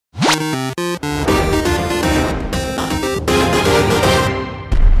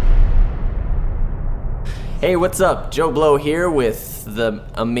Hey, what's up? Joe Blow here with the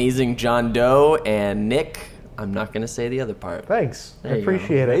amazing John Doe and Nick. I'm not going to say the other part. Thanks. There I you go.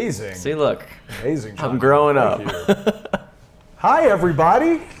 appreciate it. Amazing. See, look. Amazing. John. I'm growing up. Thank you. Hi,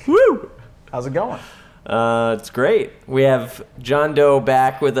 everybody. Woo! How's it going? It's great. We have John Doe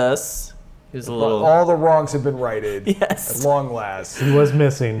back with us. He's a little... All the wrongs have been righted. Yes. At long last. He was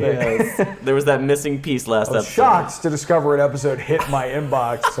missing. Yes. There was that missing piece last I was episode. shocked to discover an episode hit my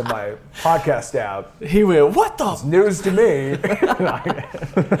inbox on my podcast app. He went, what the... News to me.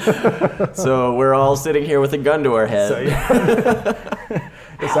 So we're all sitting here with a gun to our head. So, yeah.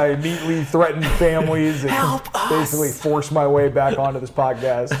 Yes, I immediately threatened families and Help us. basically forced my way back onto this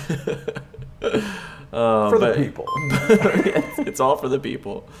podcast. For the people. It's all for the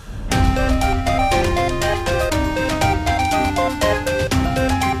people.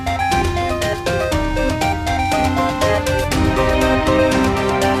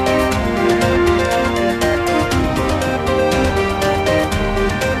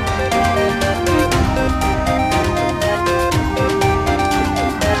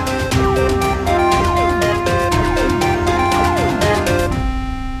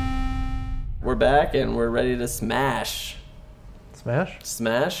 We're back and we're ready to smash. Smash?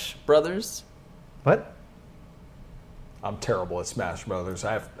 Smash Brothers? What? I'm terrible at Smash Brothers.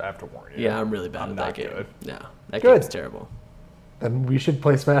 I have to warn you. Yeah, I'm really bad I'm at not that game. good. Yeah, that Good. game's terrible. Then we should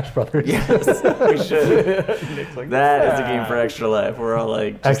play Smash Brothers. Yes, we should. Nick's like, That is a game for extra life. We're all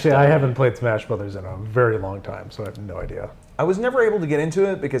like, just, Actually, I haven't played Smash Brothers in a very long time, so I have no idea. I was never able to get into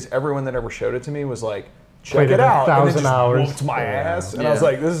it because everyone that ever showed it to me was like, check Played it it out. 1,000 and then just hours. whooped my ass. And Yeah. I was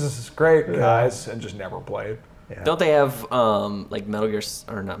like, this is great, guys. And just never played. Yeah. Don't they have like Metal Gear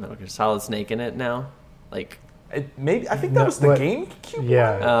or not Metal Gear Solid Snake in it now? Like, Maybe I think that No, was the what- GameCube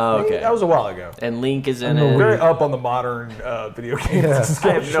Yeah. one. Oh, Maybe okay. that was a while ago. and Link is in And the it. Wii. Very up on the modern video game. Yeah. I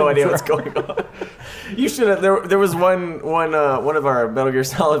have no idea what's going on. You should have. There was one of our Metal Gear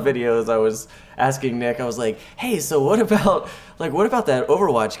Solid videos. I was asking Nick. I was like, "Hey, so what about that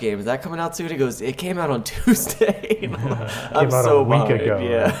Overwatch game? Is that coming out soon?" He goes, "It came out on Tuesday." I'm Came out so a week behind. ago.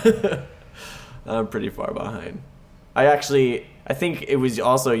 Yeah, I'm pretty far behind. I think it was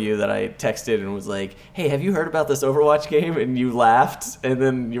also you that I texted and was like, "Hey, have you heard about this Overwatch game?" And you laughed, and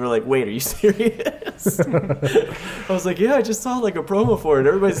then you were like, "Wait, are you serious?" I was like, "Yeah, I just saw like a promo for it.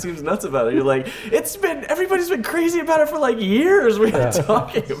 Everybody seems nuts about it." You're like, everybody's been crazy about it for like years. We've been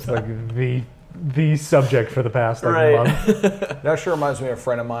talking It's about like the subject for the past like, Right. month. That sure reminds me of a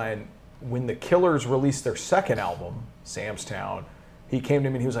friend of mine. When the Killers released their second album, Sam's Town, he came to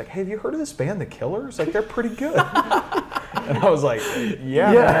me and he was like, "Hey, have you heard of this band, The Killers? Like, they're pretty good." And I was like,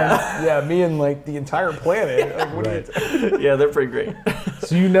 "Yeah, man. Yeah, me and like the entire planet. Like, what Right. Yeah, they're pretty great.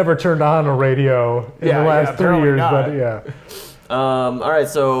 So you never turned on a radio in Yeah, the last 3 apparently years, not. but yeah. All right,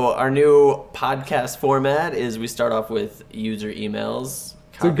 so our new podcast format is we start off with user emails.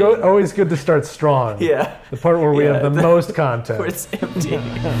 So copying- always good to start strong. Yeah. The part where we Yeah, have the the- most Where content. it's empty.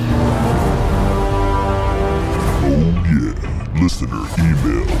 Listener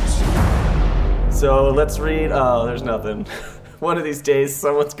emails. So let's read. Oh, there's nothing. One of these days,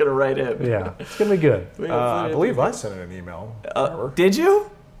 someone's gonna write in. Yeah, it's gonna be good. I believe I sent an email. Did you?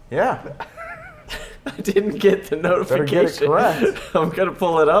 Yeah. I didn't get the notification. get it correct. I'm gonna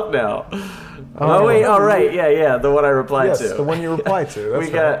pull it up now. Oh wait, all right, yeah, the one I replied Yes, to. the one you replied to.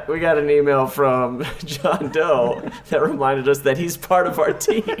 That's we got an email from John Doe that reminded us that he's part of our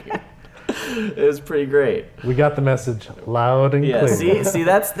team. It was pretty great. We got the message loud and Yeah, clear. see,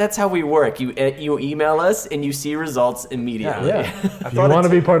 that's how we work. You email us and you see results immediately. Yeah. I If you thought want to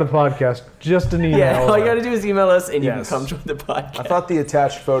it's- be part of the podcast, just an email. Yeah, all you got to do is email us and you Yes. can come join the podcast. I thought the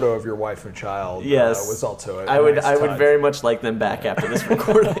attached photo of your wife and child Yes. was also a I would nice I would touch. very much like them back after this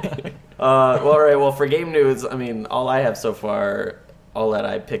recording. Well, all right. Well, for game news, I mean, all I have so far, all that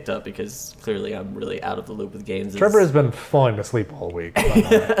I picked up because clearly I'm really out of the loop with games. Trevor has been falling asleep all week. by the way.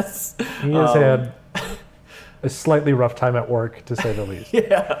 Yes. He has had a slightly rough time at work, to say the least.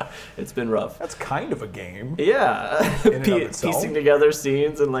 Yeah, it's been rough. That's kind of a game. Yeah, In and of itself. piecing together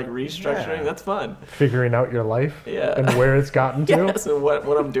scenes and like restructuring. Yeah. That's fun. Figuring out your life Yeah. and where it's gotten to. Yes, and what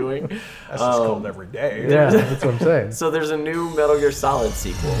I'm doing. That's just called every day. Yeah, that's what I'm saying. So there's a new Metal Gear Solid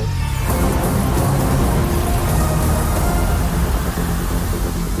sequel.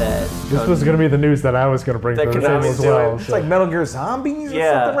 This was going to be the news that I was going to bring That to the Konami's table as well. doing. It's like Metal Gear Zombies or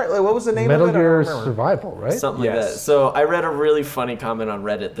Yeah. something, right? Like, what was the name Metal of it? I don't Gear remember. Survival, right? Something like Yes. that. So I read a really funny comment on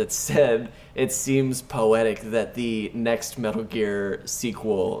Reddit that said it seems poetic that the next Metal Gear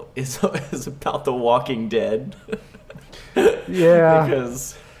sequel is about The Walking Dead. Yeah.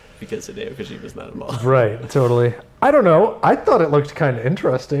 because Hideo Kojima's not involved. Right, totally. I don't know. I thought it looked kind of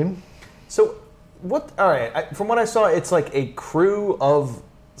interesting. So What? All right. From what I saw, it's like a crew of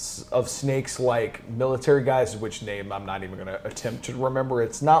snakes, like military guys, which name I'm not even going to attempt to remember.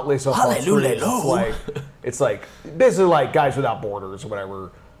 It's not Les Enfants Terribles. It's like basically like Guys Without Borders or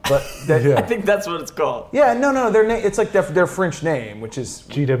whatever. But I think that's what it's called. Yeah, no, it's like their French name, which is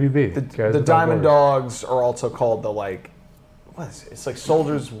GWB. The Diamond Dogs are also called the like. What is it? It's like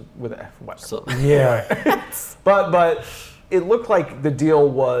soldiers with what? Yeah. But it looked like the deal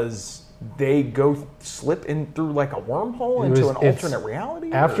was they slip in through like a wormhole into an alternate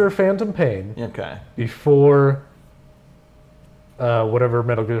reality? After Phantom Pain. Okay. Before whatever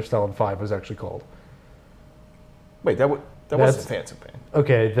Metal Gear Solid 5 was actually called. Wait, that wasn't Phantom Pain.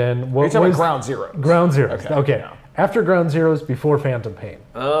 Okay, then what was... You're talking Ground Zero. Ground Zero. Okay. Yeah. After Ground Zeroes, before Phantom Pain.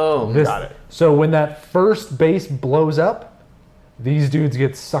 Oh, got it. So when that first base blows up, these dudes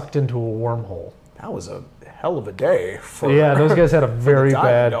get sucked into a wormhole. That was a hell of a day for... Yeah, those guys had a very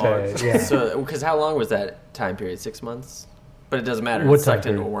bad Diamond day. Yeah. So, because how long was that time period? 6 months? But it doesn't matter. What It's sucked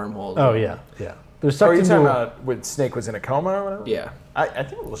time into a period? wormhole. Oh, yeah. They're Are sucked you into talking about when Snake was in a coma or whatever? Yeah. I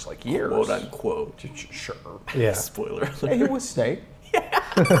think it was like years. Quote unquote. Sure. Yeah. Spoiler alert. Hey, he was Snake.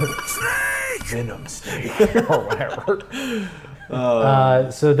 Venom Snake or whatever.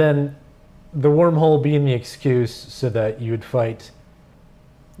 So then the wormhole being the excuse so that you would fight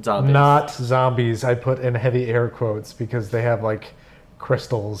Zombies. not zombies, I put in heavy air quotes because they have like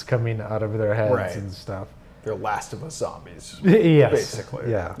crystals coming out of their heads Right. and stuff. They're Last of Us zombies. Yes. Basically.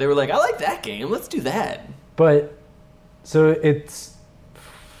 Yeah. They were like, I like that game. Let's do that. But so it's,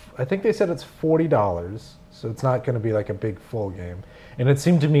 I think they said it's $40, so it's not going to be like a big full game. And it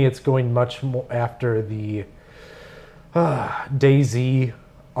seemed to me it's going much more after the DayZ,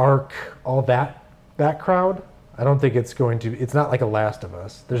 Ark, all that crowd. I don't think it's going to. It's not like a Last of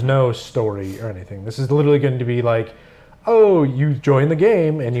Us. There's no story or anything. This is literally going to be like, oh, you join the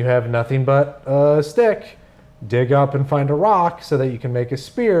game and you have nothing but a stick. Dig up and find a rock so that you can make a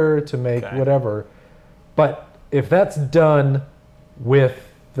spear to make whatever. But if that's done with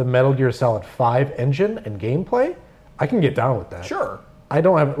the Metal Gear Solid 5 engine and gameplay, I can get down with that. Sure. I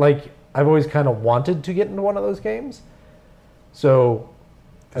don't have, like, I've always kind of wanted to get into one of those games. So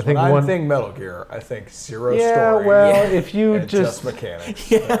I think when I think Metal Gear, I think zero yeah, story. well, if you and just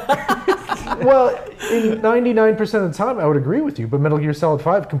mechanics. well, in 99% of the time, I would agree with you. But Metal Gear Solid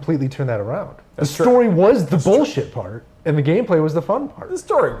 5 completely turned that around. That's the true. story was the bullshit part, and the gameplay was the fun part. The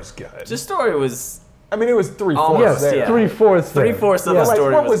story was good. The story was... I mean, it was 3/4 Almost, there. yeah. 3/4 there. 3/4 of the Yeah.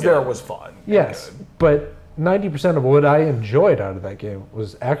 story what was was there good. was fun. Yes, Good. but 90% of what I enjoyed out of that game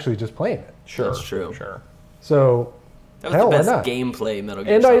was actually just playing it. Sure. That's true. Sure. So, That was hell, the why best not? gameplay Metal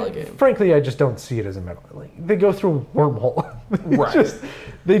Gear And Solid game. frankly, I just don't see it as a Metal. Like, they go through a wormhole. Right.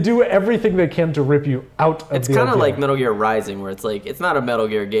 They do everything they can to rip you out of It's the kind of idea. like Metal Gear Rising, where it's like, it's not a Metal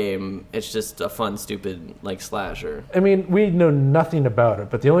Gear game, it's just a fun, stupid, like, slasher. I mean, we know nothing about it,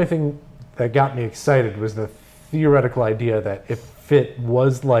 but the only thing that got me excited was the theoretical idea that if it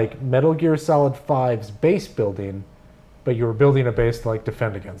was like Metal Gear Solid 5's base building, but you were building a base to like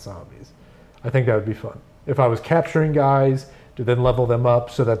defend against zombies, I think that would be fun. If I was capturing guys to then level them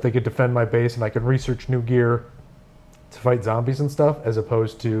up so that they could defend my base and I could research new gear to fight zombies and stuff, as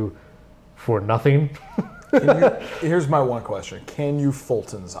opposed to for nothing. Here's my one question: can you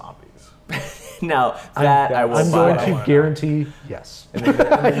Fulton zombies? Now, that I will I'm buy. going to guarantee yes.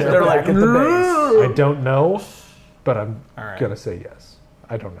 They're like at the base, I don't know, but I'm All right. gonna say yes.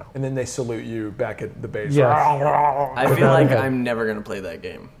 I don't know. and then they salute you back at the base. Yes. I feel Without like a head. I'm never going to play that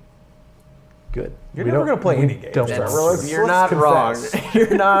game. Good. You're We never don't- gonna play we any games, don't Trevor. know. Let's- You're not wrong. confess.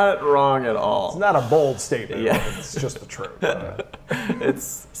 You're not wrong at all. It's not a bold statement. Yeah. It's just the truth.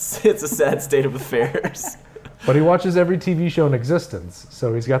 It's a sad state of affairs. But he watches every TV show in existence,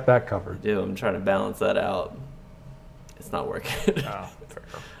 so he's got that covered. Dude, I'm trying to balance that out. It's not working. Oh,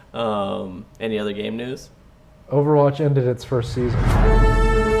 fair. Any other game news? Overwatch ended its first season.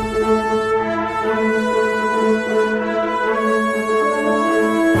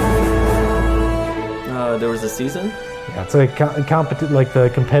 There was a season? Yeah, it's like like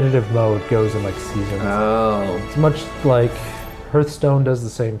the competitive mode goes in like seasons. Oh. It's much like Hearthstone does the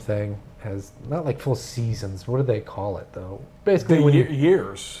same thing. Has not like full seasons. What do they call it though? Basically, The when you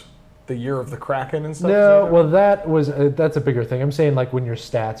years, the year of the Kraken and stuff. no, is that well that was that's a bigger thing. I'm saying like when your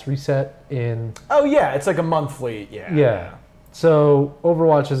stats reset in Oh yeah, it's like a monthly. Yeah. yeah. So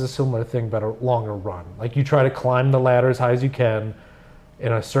Overwatch is a similar thing, but a longer run. Like you try to climb the ladder as high as you can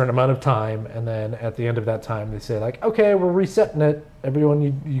in a certain amount of time, and then at the end of that time, they say like, okay, we're resetting it.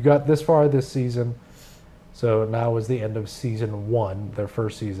 Everyone, you got this far this season. So now was the end of season 1, their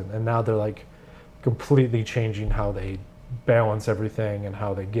first season, and now they're like completely changing how they balance everything and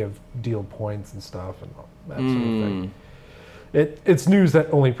how they deal points and stuff and that sort of thing. It's news that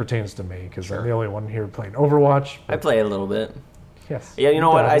only pertains to me because I'm the only one here playing Overwatch. I play it a little bit. Yes. Yeah, you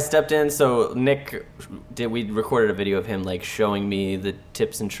know what? I stepped in. So Nick, we recorded a video of him like showing me the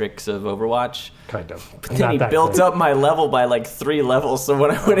tips and tricks of Overwatch. Kind of. But then he built up my level by like 3 levels. So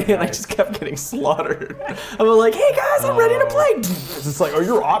when I went in, I just kept getting slaughtered. I'm like, hey guys, I'm ready to play. It's just like, oh,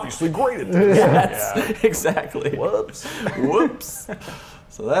 you're obviously great at this. Yes, exactly. Whoops. Whoops.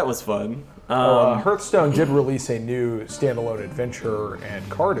 So that was fun. Hearthstone did release a new standalone adventure and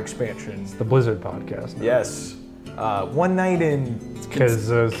card expansion. The Blizzard podcast. Yes. One night in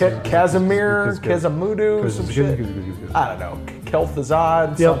Casimir, Kazamudu, some shit. I don't know.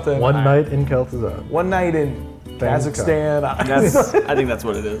 Kel'Thuzad, something. One night in Kel'Thuzad. One night in Kazakhstan. I think that's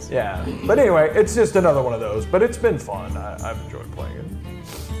what it is. Yeah. But anyway, it's just another one of those. But it's been fun. I've enjoyed playing it.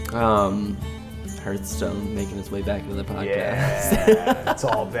 Hearthstone making its way back into the podcast. Yeah, it's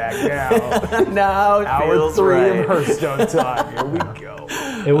all back now. Now it Hour feels 3 right. of Hearthstone time. Here we go.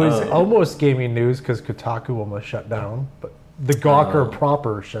 It was almost gaming news because Kotaku almost shut down, but the Gawker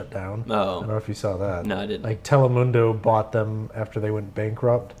proper shut down. I don't know if you saw that. No, I didn't. Like Telemundo bought them after they went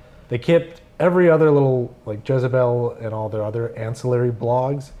bankrupt. They kept every other little, like Jezebel and all their other ancillary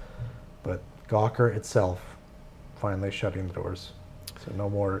blogs, but Gawker itself finally shutting the doors. So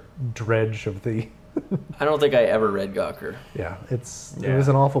no more dredge of the... I don't think I ever read Gawker. Yeah, it was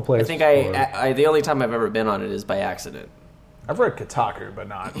an awful place. I think I the only time I've ever been on it is by accident. I've read Kotaku, but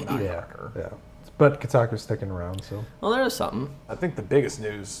not Gawker. Yeah, but Kotaku's sticking around, so... Well, there's something. I think the biggest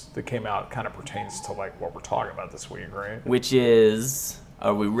news that came out kind of pertains to like what we're talking about this week, right? Which is,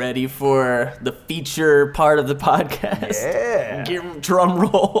 are we ready for the feature part of the podcast? Yeah. Give drum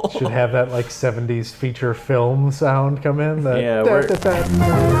roll. Should have that like 70s feature film sound come in. That Yeah,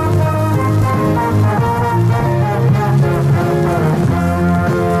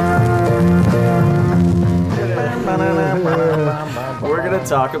 we're gonna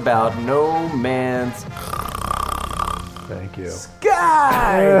talk about No Man's. Thank you.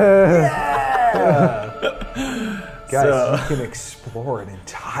 Sky! Yeah! Guys, So- you can explore an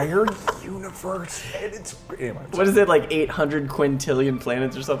entire universe, and it's... Anyway, What is it, like 800 quintillion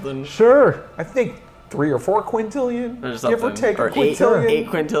planets or something? Sure. I think 3 or 4 quintillion, Or something. give or take a Or quintillion. 8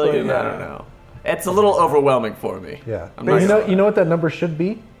 quintillion? But, I don't know. It's a little overwhelming for me. Yeah. I'm But not you know what that number should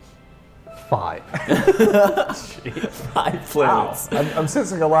be? 5. 5 planets. I'm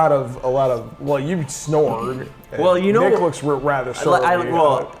sensing a lot of. Well, you snored. Well, you know- Nick looks rather surly. I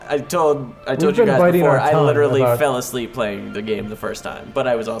told you been guys biting before, our I tongue literally about- fell asleep playing the game the first time, but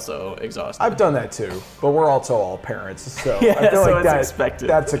I was also exhausted. I've done that too, but we're also all parents, so Yeah, I feel so like it's that, expected.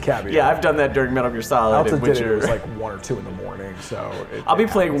 that's a caveat. Yeah, I've done that during Metal Gear Solid Alta and did it. It Witcher. was like 1 or 2 in the morning, so I'll be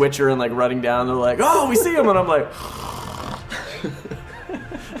playing Witcher and like running down. They're like, "Oh, we see him," and I'm like,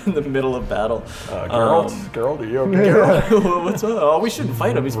 in the middle of battle. Geralt, are you okay? What's up? Oh, we shouldn't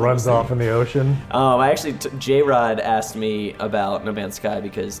fight him. He's Runs off in the ocean. I actually, J-Rod asked me about No Man's Sky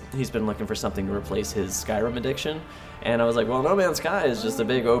because he's been looking for something to replace his Skyrim addiction. And I was like, well, No Man's Sky is just a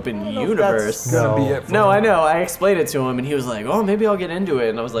big open universe. That's gonna be No. it. For No, me. I know. I explained it to him, and he was like, oh, maybe I'll get into it.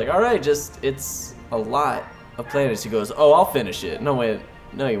 And I was like, all right, it's a lot of planets. He goes, oh, I'll finish it. And I went,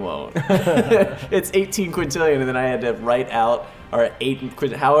 no, you won't. It's 18 quintillion, and then I had to write out, or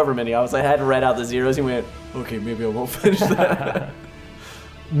however many. I had to write out the zeros. He went, okay, maybe I won't finish that.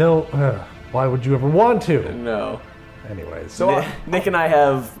 No. Why would you ever want to? No. Anyways. So Nick and I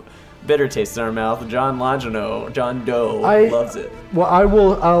have bitter taste in our mouth. John Doe loves it. Well,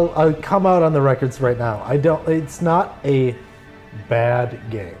 I'll come out on the records right now. It's not a bad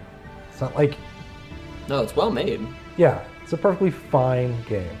game. It's not like, No, it's well made. yeah, it's a perfectly fine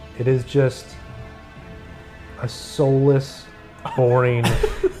game. It is just a soulless, boring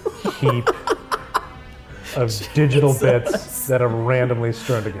heap of digital bits that are randomly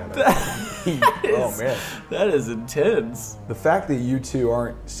strung together. oh man, That is intense. the fact that you two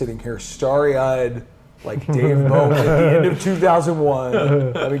aren't sitting here starry-eyed like Dave Bowman at the end of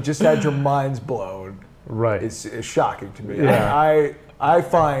 2001, I mean, just had your minds blown. Right. Is shocking to me. Yeah. I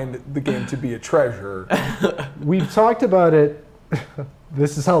find the game to be a treasure. We've talked about it.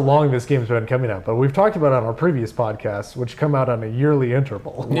 This is how long this game's been coming out, but we've talked about it on our previous podcasts, which come out on a yearly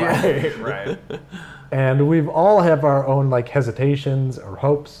interval. Right. And we've all have our own like hesitations or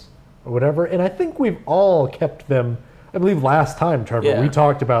hopes or whatever. And I think we've all kept them. I believe last time, Trevor, Yeah. we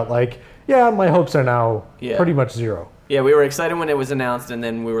talked about like, yeah, my hopes are now pretty much zero. Yeah, we were excited when it was announced, and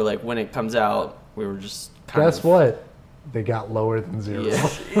then we were like, when it comes out, we were just kind Guess of... what? They got lower than zero.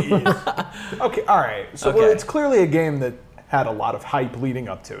 Yeah. Okay, all right. So Okay. well, it's clearly a game that had a lot of hype leading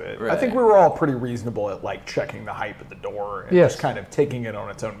up to it. Right. I think we were all pretty reasonable at like checking the hype at the door and Yes. just kind of taking it on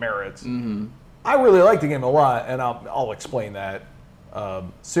its own merits. I really like the game a lot, and I'll explain that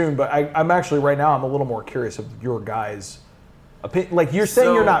soon. But I'm actually right now I'm a little more curious of your guys' opinion. Like you're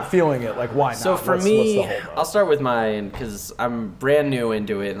saying you're not feeling it. Like why not? So for What's me, the holdup? I'll start with mine because I'm brand new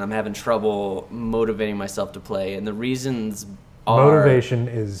into it and I'm having trouble motivating myself to play. And the reasons are Motivation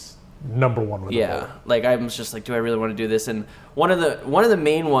is number one with yeah, like I'm just like, do I really want to do this? And one of the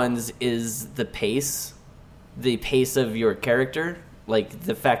main ones is the pace of your character. Like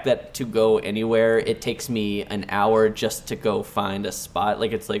the fact that to go anywhere, it takes me an hour just to go find a spot.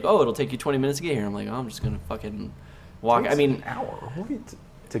 Like it's like, oh, it'll take you 20 minutes to get here. I'm like, oh, I'm just gonna fucking walk. Takes I mean, an hour.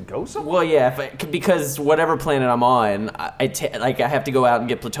 To go somewhere? well, yeah, because whatever planet I'm on, I have to go out and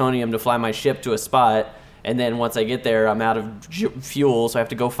get plutonium to fly my ship to a spot, and then once I get there, I'm out of fuel, so I have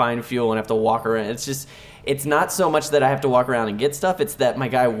to go find fuel and have to walk around. It's not so much that I have to walk around and get stuff, it's that my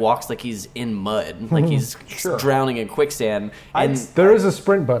guy walks like he's in mud, like he's Sure. drowning in quicksand. And There is a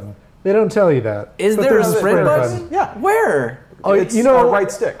sprint button. They don't tell you that. is but there a there's sprint button? Yeah. Where? Oh, It's you know, our right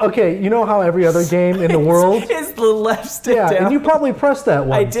stick. Okay, you know how every other game in the world. It's the left stick Yeah, down. and you probably pressed that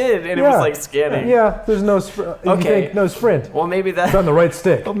one. I did, and it was like scanning. Yeah, there's no Okay. no sprint. Well, maybe It's on that the right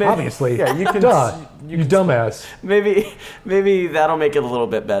stick, maybe- obviously. Yeah, you can- Duh, you you can- dumbass. maybe that'll make it a little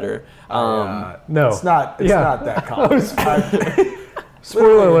bit better. No, It's not that complex.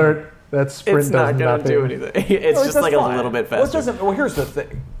 Spoiler alert. That sprint It's not does gonna nothing. do anything. It's No, just that's like fine. a little bit Well, faster. here's the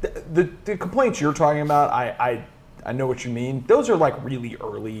thing. The complaints you're talking about, I know what you mean. Those are like really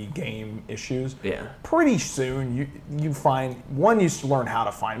early game issues. Yeah. Pretty soon you find one, you learn how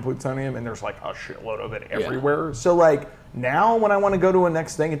to find plutonium, and there's like a shitload of it everywhere. So like now when I want to go to a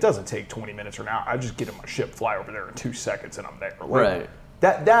next thing, it doesn't take 20 minutes or an hour. I just get in my ship, fly over there in 2 seconds, and I'm there. Like, Right.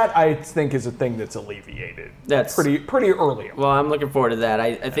 That I think is a thing that's alleviated. That's- pretty early. Well, I'm looking forward to that.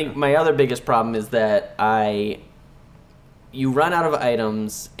 I think my other biggest problem is that you run out of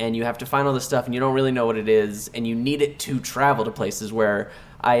items and you have to find all this stuff and you don't really know what it is and you need it to travel to places where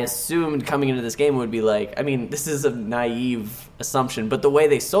I assumed coming into this game would be like, I mean, this is a naive assumption, but the way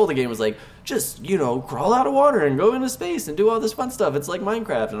they sold the game was like, just, crawl out of water and go into space and do all this fun stuff. It's like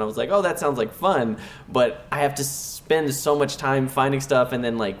Minecraft. And I was like, oh, that sounds like fun, but I have to spend so much time finding stuff and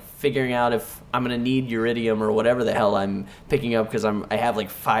then like figuring out if I'm going to need uridium or whatever the hell I'm picking up because I have like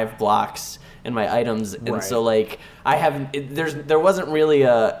 5 blocks in my items, and Right. so like there wasn't really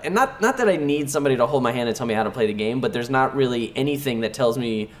and not that I need somebody to hold my hand and tell me how to play the game, but there's not really anything that tells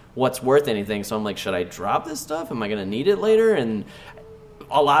me what's worth anything. So I'm like, should I drop this stuff? Am I gonna need it later? And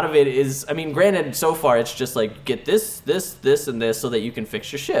a lot of it is, I mean, granted, so far it's just like get this, and this so that you can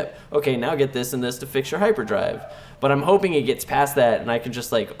fix your ship. Okay, now get this and this to fix your hyperdrive. But I'm hoping it gets past that and I can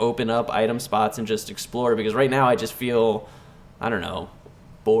just like open up item spots and just explore, because right now I just feel, I don't know,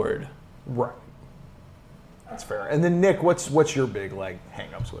 bored. Right. That's fair. And then Nick, what's your big like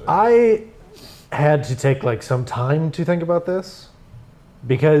hang-ups with it? I had to take like some time to think about this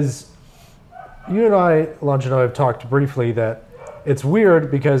because you and I, Lunch and I, have talked briefly that it's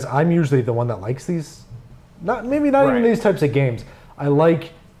weird because I'm usually the one that likes these, not even Right. these types of games. I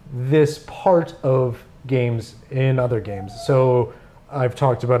like this part of games in other games. So I've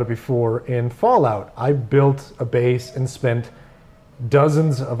talked about it before in Fallout. I built a base and spent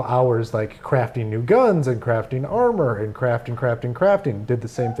dozens of hours like crafting new guns and crafting armor and crafting. Did the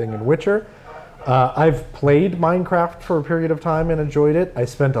same thing in Witcher. I've played Minecraft for a period of time and enjoyed it. I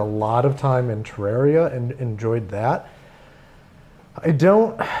spent a lot of time in Terraria and enjoyed that.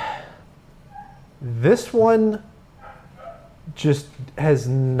 This one just has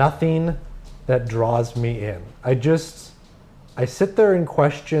nothing that draws me in. I sit there and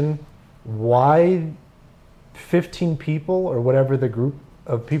question why 15 people or whatever the group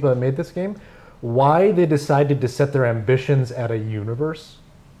of people that made this game, why they decided to set their ambitions at a universe.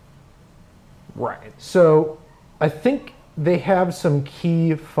 Right. So I think they have some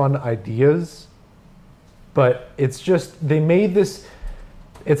key fun ideas, but it's just, they made this,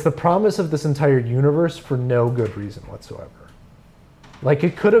 it's the promise of this entire universe for no good reason whatsoever. Like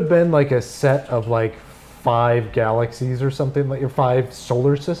it could have been like a set of like 5 galaxies or something, like your 5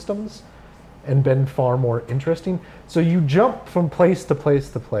 solar systems, and been far more interesting. So you jump from place to place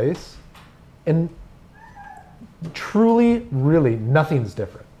to place, and truly, really, nothing's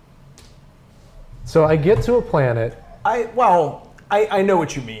different. So I get to a planet. I know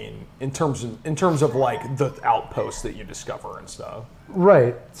what you mean in terms of like the outposts that you discover and stuff.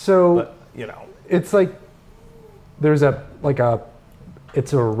 Right. So But it's like there's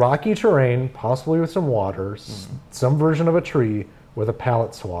it's a rocky terrain, possibly with some water, some version of a tree with a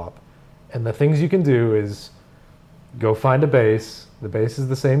palette swap. And the things you can do is go find a base. The base is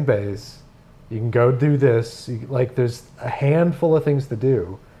the same base. You can go do this. There's a handful of things to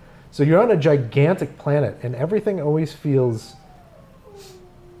do. So you're on a gigantic planet, and everything always feels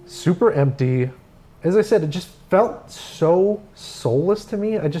super empty. As I said, it just felt so soulless to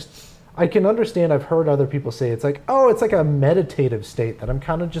me. I can understand, I've heard other people say it's like, oh, it's like a meditative state that I'm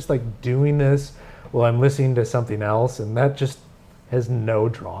kind of just like doing this while I'm listening to something else, and that just has no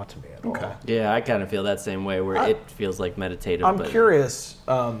draw to me at all. Okay. Yeah, I kind of feel that same way where it feels like meditative. I'm curious,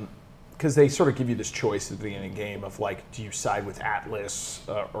 because they sort of give you this choice at the beginning of the game of like, do you side with Atlas,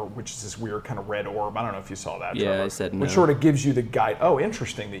 or which is this weird kind of red orb? I don't know if you saw that. Yeah, Trevor, I said no. Which sort of gives you the guide. Oh,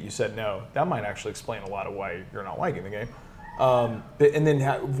 interesting that you said no. That might actually explain a lot of why you're not liking the game. And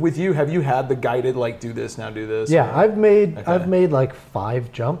then with you, have you had the guided like do this now, do this? Yeah, I've made like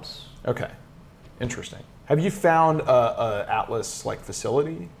 5 jumps. Okay, interesting. Have you found a Atlas like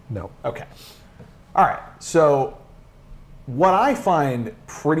facility? No. Okay. All right. So what I find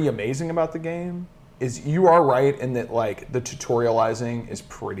pretty amazing about the game is you are right in that like the tutorializing is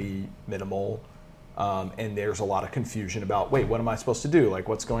pretty minimal, and there's a lot of confusion about wait, what am I supposed to do? Like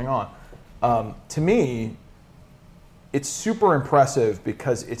what's going on? To me, it's super impressive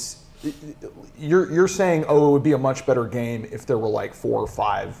because you're saying, oh, it would be a much better game if there were like 4 or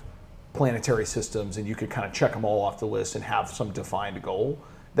 5 planetary systems and you could kind of check them all off the list and have some defined goal.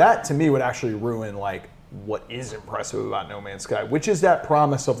 That to me would actually ruin like what is impressive about No Man's Sky, which is that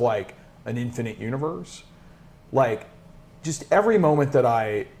promise of like an infinite universe. Like just every moment that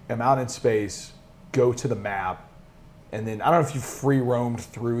I am out in space, go to the map, and then I don't know if you free roamed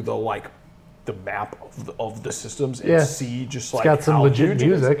through the map of the systems and see just like it's got some how legit huge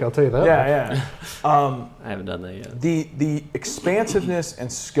it is. music, I'll tell you that. Yeah. I haven't done that yet. The expansiveness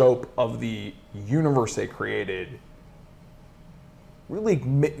and scope of the universe they created really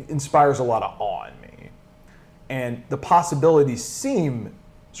inspires a lot of awe in me. And the possibilities seem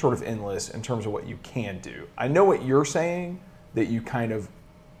sort of endless in terms of what you can do. I know what you're saying, that you kind of,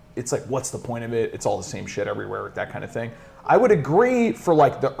 it's like, what's the point of it? It's all the same shit everywhere, that kind of thing. I would agree for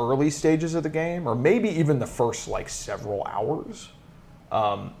like the early stages of the game, or maybe even the first like several hours.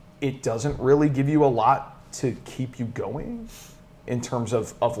 It doesn't really give you a lot to keep you going in terms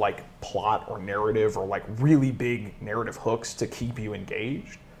of like plot or narrative or like really big narrative hooks to keep you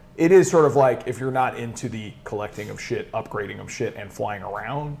engaged. It is sort of like if you're not into the collecting of shit, upgrading of shit, and flying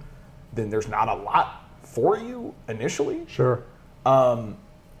around, then there's not a lot for you initially. Sure.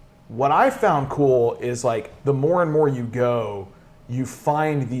 What I found cool is like the more and more you go, you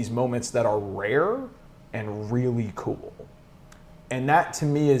find these moments that are rare and really cool. And that to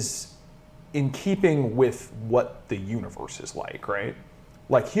me is in keeping with what the universe is like, right?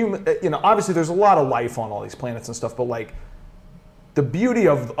 Like human, obviously there's a lot of life on all these planets and stuff, but like the beauty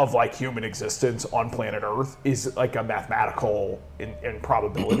of like human existence on planet Earth is like a mathematical in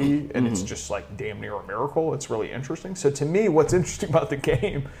probability, and it's just like damn near a miracle. It's really interesting. So to me, what's interesting about the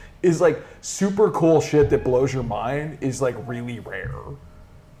game is like super cool shit that blows your mind is like really rare.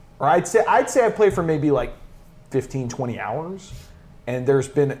 Or I'd say I played for maybe like 15, 20 hours, and there's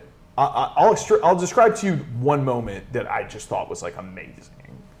been I'll describe to you one moment that I just thought was like amazing.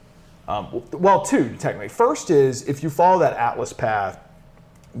 Well, 2 technically. First is if you follow that Atlas path,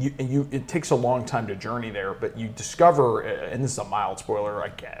 it takes a long time to journey there, but you discover, and this is a mild spoiler, I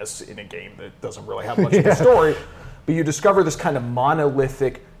guess, in a game that doesn't really have much of a story, but you discover this kind of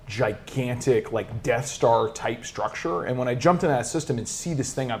monolithic, gigantic, like Death Star type structure. And when I jumped in that system and see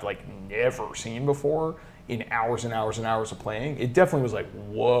this thing I've like never seen before in hours and hours and hours of playing, it definitely was like,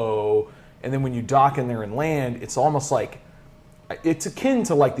 whoa. And then when you dock in there and land, it's almost like, it's akin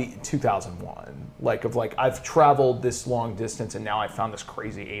to like the 2001, like of like I've traveled this long distance and now I found this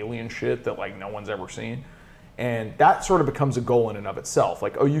crazy alien shit that like no one's ever seen, and that sort of becomes a goal in and of itself.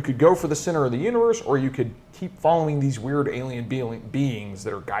 Like, oh, you could go for the center of the universe, or you could keep following these weird alien beings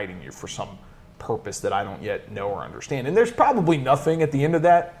that are guiding you for some purpose that I don't yet know or understand. And there's probably nothing at the end of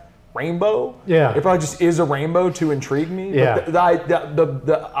that rainbow. Yeah, it probably just is a rainbow to intrigue me. Yeah, but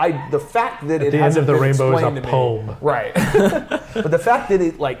the fact that at it hasn't been explained is a to poem. Me, right? But the fact that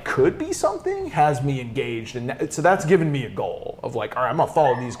it like could be something has me engaged, and so that's given me a goal of like, all right, I'm gonna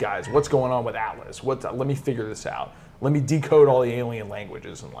follow these guys. What's going on with Atlas? Let me figure this out. Let me decode all the alien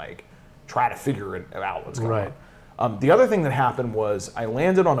languages and like try to figure it out what's going on. The other thing that happened was I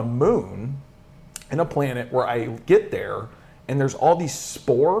landed on a moon in a planet where I get there. And there's all these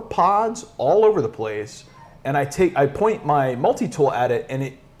spore pods all over the place, and I point my multi-tool at it, and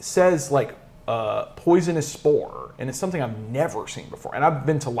it says like poisonous spore, and it's something I've never seen before. And I've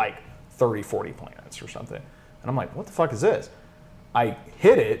been to like 30, 40 planets or something, and I'm like, what the fuck is this? I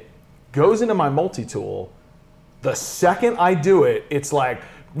hit it, goes into my multi-tool, The second I do it, it's like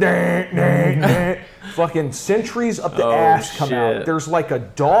fucking sentries up the ass come out. There's like a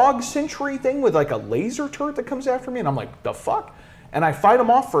dog sentry thing with like a laser turret that comes after me, and I'm like, the fuck? And I fight them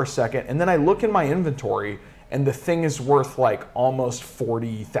off for a second, and then I look in my inventory, and the thing is worth like almost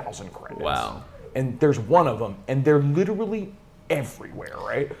 40,000 credits. Wow. And there's one of them, and they're literally everywhere,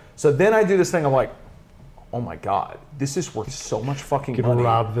 right? So then I do this thing, I'm like, oh my god, this is worth so much fucking Could money.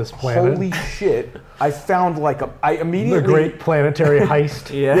 rob this planet. Holy shit. I found like I immediately... The great planetary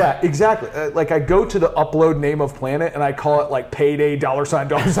heist. Yeah, exactly. Like I go to the upload name of planet and I call it like payday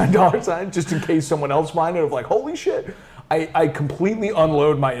 $, just in case someone else finds it of like, holy shit. I completely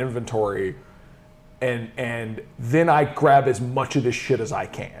unload my inventory and then I grab as much of this shit as I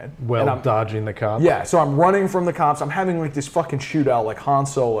can. Well, and I'm dodging the cops. Yeah, so I'm running from the cops. I'm having like this fucking shootout like Han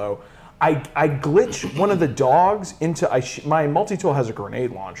Solo. I glitch one of the dogs into my multi-tool has a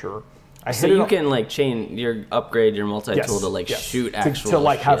grenade launcher. So you can like upgrade your multi-tool to like shoot actual to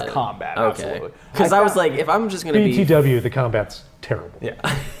like shit. have combat. Okay. Absolutely. Because I was like, if I'm just gonna BTW, the combat's terrible. Yeah.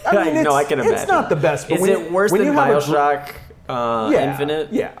 I mean, I can imagine. It's not the best. But is it worse than Bioshock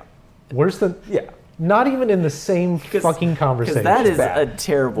Infinite? Yeah. Worse than Not even in the same fucking conversation. Because that is a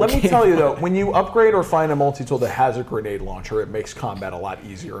terrible Let me game. tell you though, when you upgrade or find a multi-tool that has a grenade launcher, it makes combat a lot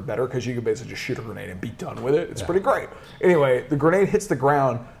easier and better because you can basically just shoot a grenade and be done with it. It's pretty great. Anyway, the grenade hits the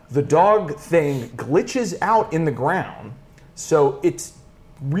ground. The dog thing glitches out in the ground, so it's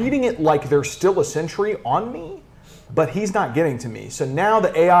reading it like there's still a sentry on me, but he's not getting to me. So now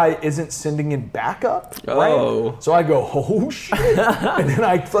the AI isn't sending in backup, right? So I go, oh shit. And then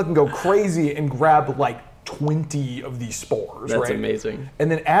I fucking go crazy and grab like 20 of these spores, That's right? amazing.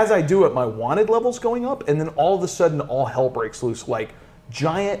 And then as I do it, my wanted level's going up, and then all of a sudden all hell breaks loose. Like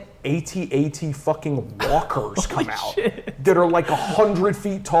giant AT-AT fucking walkers come out that are like 100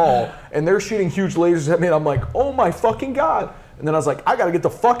 feet tall, and they're shooting huge lasers at me, and I'm like, oh my fucking god. And then I was like, I gotta get the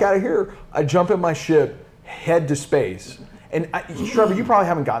fuck out of here. I jump in my ship, head to space. And Trevor, you probably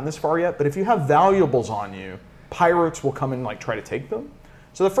haven't gotten this far yet, but if you have valuables on you, pirates will come and like try to take them.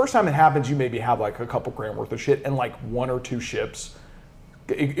 So the first time it happens, you maybe have like a couple grand worth of shit and like one or two ships.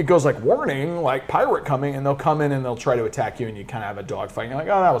 It goes like warning, like pirate coming, and they'll come in and they'll try to attack you, and you kind of have a dogfight. You're like,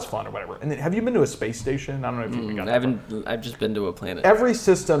 oh, that was fun or whatever. And then, have you been to a space station? I don't know if you've got I've just been to a planet. Every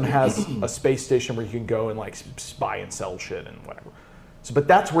system has a space station where you can go and like buy and sell shit and whatever. So, but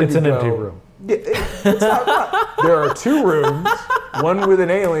that's where it's you an go. empty room. It's not. There are two rooms, one with an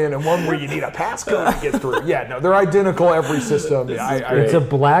alien and one where you need a passcode to get through. Yeah, no, they're identical every system. It's a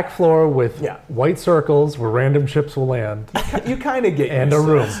black floor with white circles where random ships will land. You kind of get and used a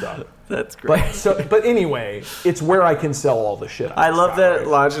to room. that stuff. That's great. But anyway, it's where I can sell all the shit. I love that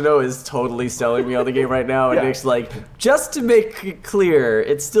Longino is totally selling me on the game right now, and it's like, just to make it clear,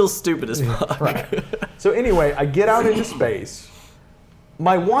 it's still stupid as fuck. Right. So anyway, I get out into space.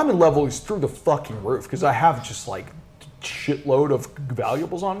 My wanted level is through the fucking roof because I have just like shitload of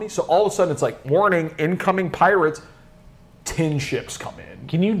valuables on me. So all of a sudden it's like, warning, incoming pirates. 10 ships come in.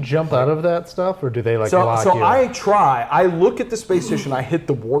 Can you jump out of that stuff, or do they like lock you? So I try. I look at the space station. I hit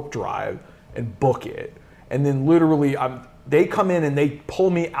the warp drive and book it, and then literally they come in and they pull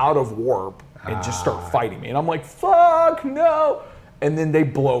me out of warp and just start fighting me, and I'm like, fuck no, and then they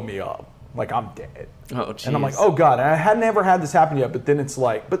blow me up. Like I'm dead. Oh, geez. And I'm like, oh god. And I had never had this happen yet, but then it's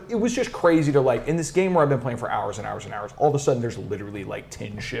like, but it was just crazy to like, in this game where I've been playing for hours and hours and hours, all of a sudden there's literally like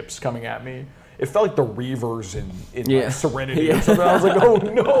 10 ships coming at me. It felt like the Reavers in like Serenity or something. I was like, oh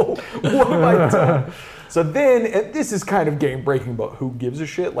no, what have I done? So then, and this is kind of game breaking, but who gives a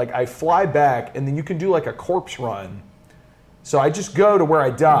shit? Like I fly back, and then you can do like a corpse run. So I just go to where I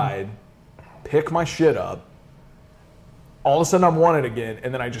died, pick my shit up. All of a sudden I'm wanted again,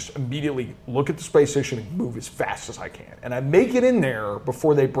 and then I just immediately look at the space station and move as fast as I can. And I make it in there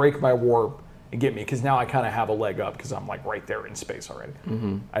before they break my warp and get me, because now I kind of have a leg up because I'm like right there in space already.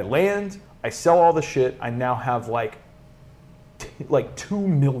 Mm-hmm. I land, I sell all the shit. I now have like 2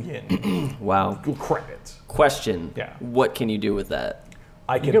 million wow credits. Question. Yeah. What can you do with that?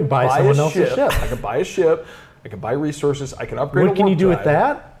 I can buy someone else's ship. I can buy a ship. I can buy resources. I can upgrade. What can you do drive. with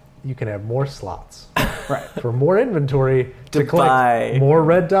that? You can have more slots. Right. For more inventory to collect buy. more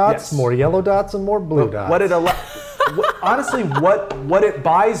red dots, more yellow dots, and more blue dots. What it honestly, what it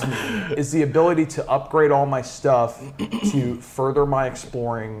buys me is the ability to upgrade all my stuff to further my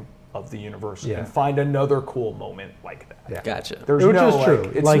exploring of the universe and find another cool moment like that. Yeah. Gotcha. There's Which no is true.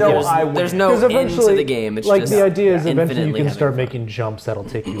 Like, it's Like, no there's- I win. there's no end to the game. It's like just the idea is eventually you infinitely can having start fun. making jumps that'll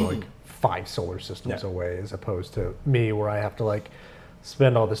take you like 5 solar systems away, as opposed to me where I have to like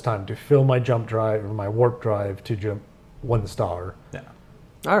spend all this time to fill my jump drive or my warp drive to jump 1 star. Yeah.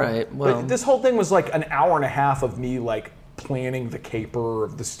 All right. Well, But this whole thing was like an hour and a half of me like planning the caper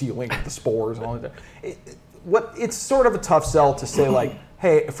of the stealing of the spores and all that. It's sort of a tough sell to say like,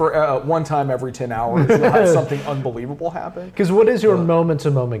 hey, for one time every 10 hours you'll have something unbelievable happen. Because what is your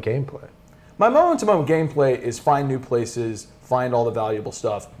moment-to-moment gameplay? My moment-to-moment gameplay is find new places, find all the valuable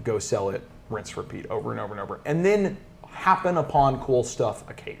stuff, go sell it, rinse, repeat over and over and over, and then happen upon cool stuff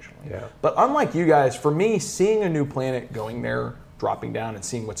occasionally. Yeah. But unlike you guys, for me, seeing a new planet, going there, dropping down, and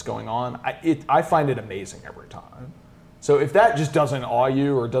seeing what's going on, I find it amazing every time. So if that just doesn't awe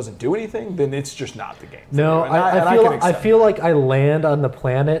you or doesn't do anything, then it's just not the game. No, I feel like I land on the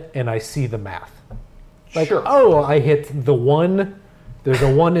planet and I see the math. Like, sure. oh, I hit the 1. There's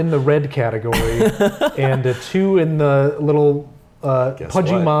a 1 in the red category and a 2 in the little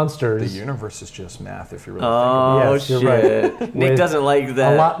pudgy what? monsters. The universe is just math if you really oh Yes, you're shit! right. Nick With doesn't like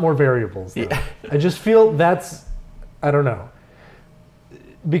that. a lot more variables. Though. Yeah. I just feel that's, I don't know,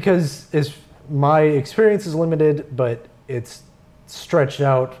 because my experience is limited, but it's stretched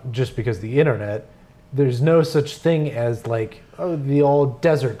out just because the internet. There's no such thing as like the all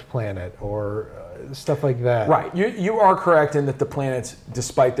desert planet or stuff like that. Right. You are correct in that the planets,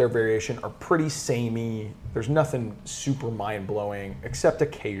 despite their variation, are pretty samey. There's nothing super mind-blowing, except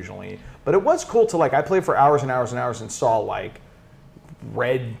occasionally. But it was cool to, like, I played for hours and hours and hours and saw, like,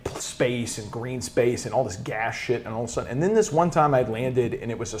 red space and green space and all this gas shit and all of a sudden. And then this one time I landed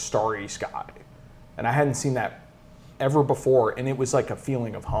and it was a starry sky. And I hadn't seen that ever before. And it was like a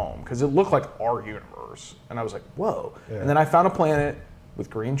feeling of home because it looked like our universe. And I was like, whoa. Yeah. And then I found a planet with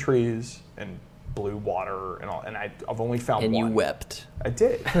green trees and blue water and all, and I've only found and one. You wept. I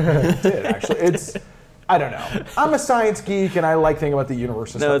did. I did actually. I don't know. I'm a science geek and I like thinking about the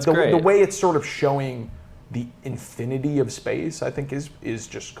universe and stuff. It's great. The way it's sort of showing the infinity of space, I think is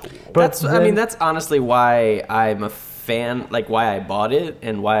just cool. But that's honestly why I'm a fan, like why I bought it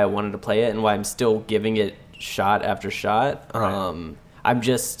and why I wanted to play it and why I'm still giving it shot after shot. Right.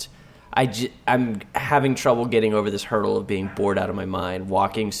 I'm having trouble getting over this hurdle of being bored out of my mind,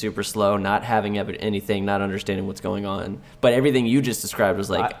 walking super slow, not having anything, not understanding what's going on. But everything you just described was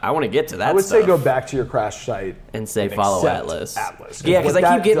like, I want to get to that. I would stuff. say go back to your crash site and say follow Atlas. Yeah, because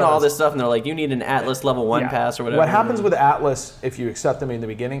I I keep getting all this stuff, and they're like, you need an Atlas level 1 pass or whatever. What happens with Atlas, if you accept them in the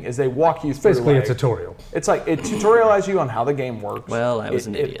beginning, is they walk you through. Basically, a tutorial. It's like it tutorializes you on how the game works. Well, I was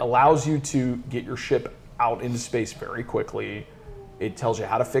an idiot. It allows you to get your ship out into space very quickly. It tells you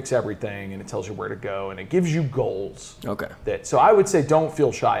how to fix everything, and it tells you where to go, and it gives you goals. Okay. So I would say don't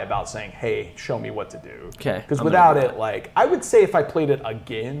feel shy about saying, hey, show me what to do. Okay. Because without it, like, I would say if I played it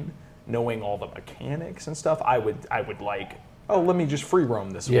again, knowing all the mechanics and stuff, I would like, let me just free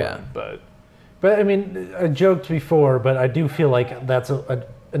roam this one. But I mean, I joked before, but I do feel like that's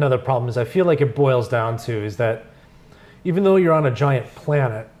another problem is I feel like it boils down to is that even though you're on a giant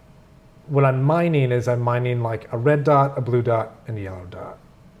planet, what I'm mining is I'm mining like a red dot, a blue dot, and a yellow dot.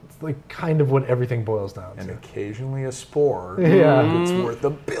 It's like kind of what everything boils down to. And occasionally a spore. Yeah. It's worth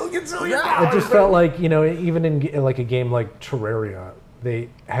 $1 billion. It just felt like, even in like a game like Terraria, they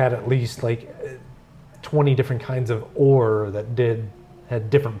had at least like 20 different kinds of ore that had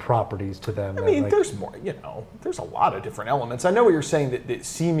different properties to them. I mean, there's more, there's a lot of different elements. I know what you're saying that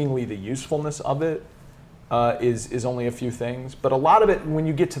seemingly the usefulness of it is only a few things, but a lot of it, when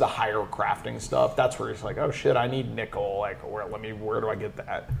you get to the higher crafting stuff, that's where it's like, oh shit, I need nickel. Like, where do I get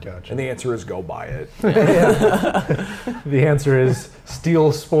that? Gotcha. And the answer is go buy it. The answer is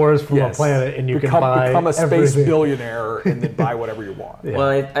steal spores from a planet, and you can become a space everything. billionaire, and then buy whatever you want. Yeah. Well,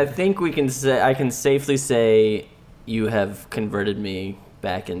 I think I can safely say you have converted me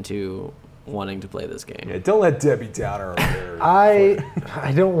back into wanting to play this game. Yeah, don't let Debbie Downer over there.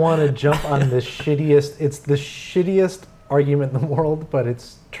 I don't want to jump on the it's the shittiest argument in the world, but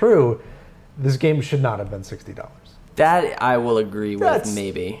it's true. This game should not have been $60. That I will agree with,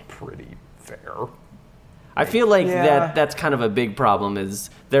 maybe. Pretty fair. I feel like that's kind of a big problem. Is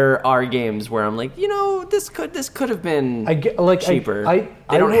there are games where I'm like, this could have been cheaper.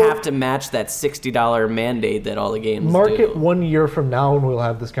 They don't have to match that $60 mandate that all the games mark do. It 1 year from now, and we'll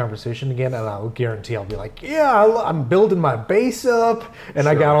have this conversation again, and I'll guarantee I'll be like, I'm building my base up, and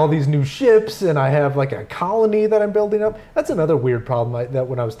I got all these new ships, and I have like a colony that I'm building up. That's another weird problem that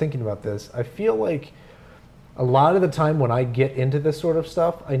when I was thinking about this, I feel like a lot of the time when I get into this sort of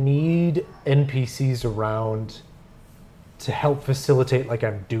stuff, I need NPCs around to help facilitate like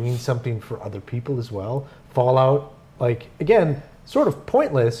I'm doing something for other people as well. Fallout, like, again, sort of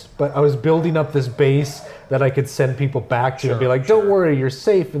pointless, but I was building up this base that I could send people back to and be like, don't worry, you're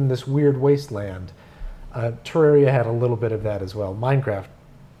safe in this weird wasteland. Terraria had a little bit of that as well. Minecraft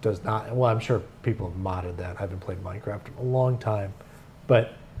does not. Well, I'm sure people have modded that. I haven't played Minecraft in a long time.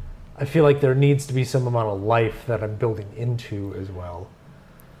 but I feel like there needs to be some amount of life that I'm building into as well.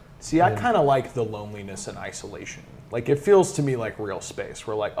 See, I kind of like the loneliness and isolation. Like, it feels to me like real space.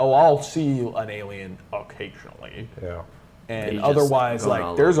 Where like, oh, I'll see an alien occasionally. Yeah. And You just otherwise, going all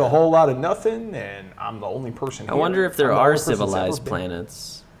like, there's over a whole lot of nothing, and I'm the only person I here. wonder if there I'm the are only person that's ever civilized been.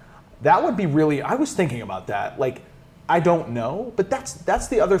 planets. That would be really. I was thinking about that. Like, I don't know, but that's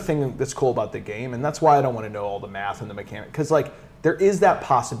the other thing that's cool about the game, and that's why I don't want to know all the math and the mechanics, because like there is that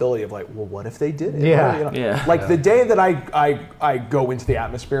possibility of like, well, what if they did it? Yeah. Or, you know, Yeah. Like the day that I go into the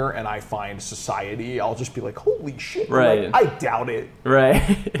atmosphere and I find society, I'll just be like, holy shit! Right. Like, I doubt it,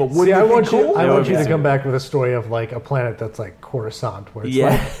 Right. but would See, I it be want cool? I That want would you be to come super. back with a story of like a planet that's like Coruscant, where it's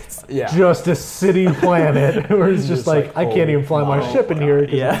Yes. Yeah. like just a city planet, where it's just Just like, like, I can't oh even fly my my ship in here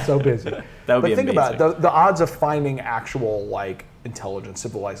because Yeah. it's so busy. That would But be think amazing. about it, the odds of finding actual like intelligent,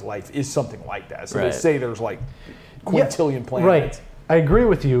 civilized life is something like that. So Right. they say there's like quintillion planets. Right. I agree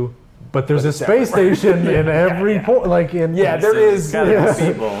with you, but there's But a it's space separate. station in every point, like in Yeah, there There's is. gotta be yeah.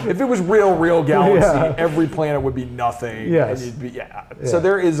 people. If it was real galaxy, Yeah. every planet would be nothing. Yes. And you'd be, yeah. Yeah. So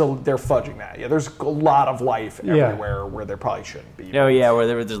they're fudging that. Yeah, there's a lot of life Yeah. everywhere where there probably shouldn't be. Oh yeah, where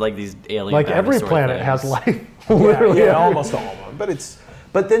there's like these alien. like every dinosaur planet things. has life. Yeah, Literally, yeah, almost all of them.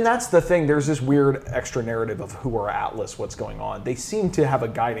 But then that's the thing. There's this weird extra narrative of who are Atlas, what's going on. They seem to have a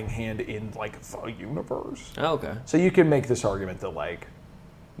guiding hand in like the universe. Oh, okay. So you can make this argument that like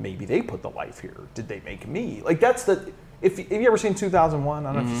maybe they put the life here. Did they make me? Like that's the. If have you ever seen 2001?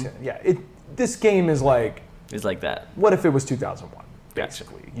 I don't know if you've seen it. Yeah. This game is like. It's like that. What if it was 2001?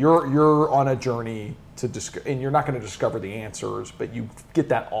 Basically, you're on a journey to and you're not going to discover the answers, but you get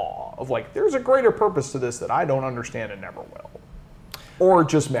that awe of like, there's a greater purpose to this that I don't understand and never will, or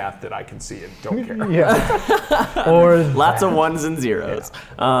just math that I can see and don't care. yeah. Or Lots of ones and zeros.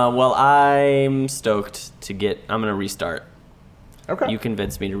 Well, I'm stoked to get. I'm gonna restart. Okay. You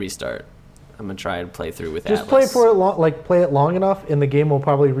convinced me to restart. I'm gonna try and play through with just Atlas. play for it long, like play it long enough, and the game will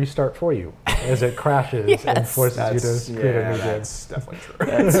probably restart for you as it crashes and Yes. forces That's, you to create a new game. that's definitely true.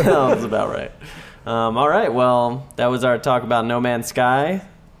 That sounds about right. All right. Well, that was our talk about No Man's Sky.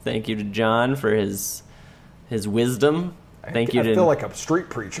 Thank you to John for his wisdom. Thank you I to feel like a street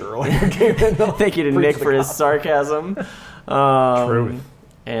preacher. Like I came in to thank you to preach Nick the for his gospel. sarcasm. Truth.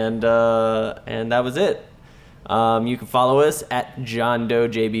 And that was it. You can follow us at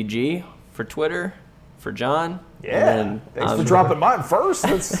JohnDoeJBG for Twitter for John. Yeah. And Thanks for dropping mine first.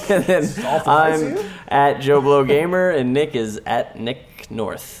 That's And then awful nice of I'm you. at Joe Blow Gamer, and Nick is at Nick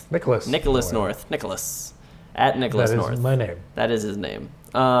North. Nicholas. North. Nicholas. At Nicholas That is North. my name. That is his name.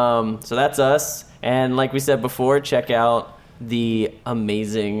 So that's us. And like we said before, check out the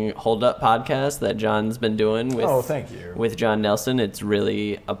amazing Hold Up podcast that John's been doing with, Oh, thank you. with John Nelson. It's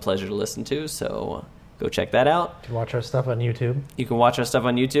really a pleasure to listen to. So go check that out. You can watch our stuff on YouTube. You can watch our stuff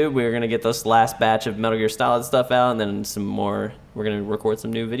on YouTube. We're going to get this last batch of Metal Gear Solid stuff out, and then some more. We're going to record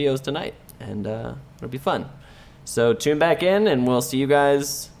some new videos tonight, and it'll be fun. So tune back in, and we'll see you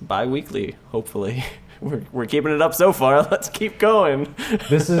guys bi-weekly, hopefully. We're keeping it up so far. Let's keep going.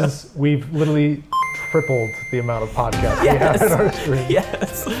 We've literally tripled the amount of podcasts we have in our stream.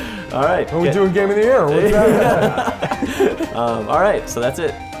 Yes. All right. Are we doing Game of the Year? What's that? All right. So that's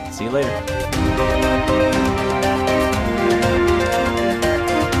it. See you later.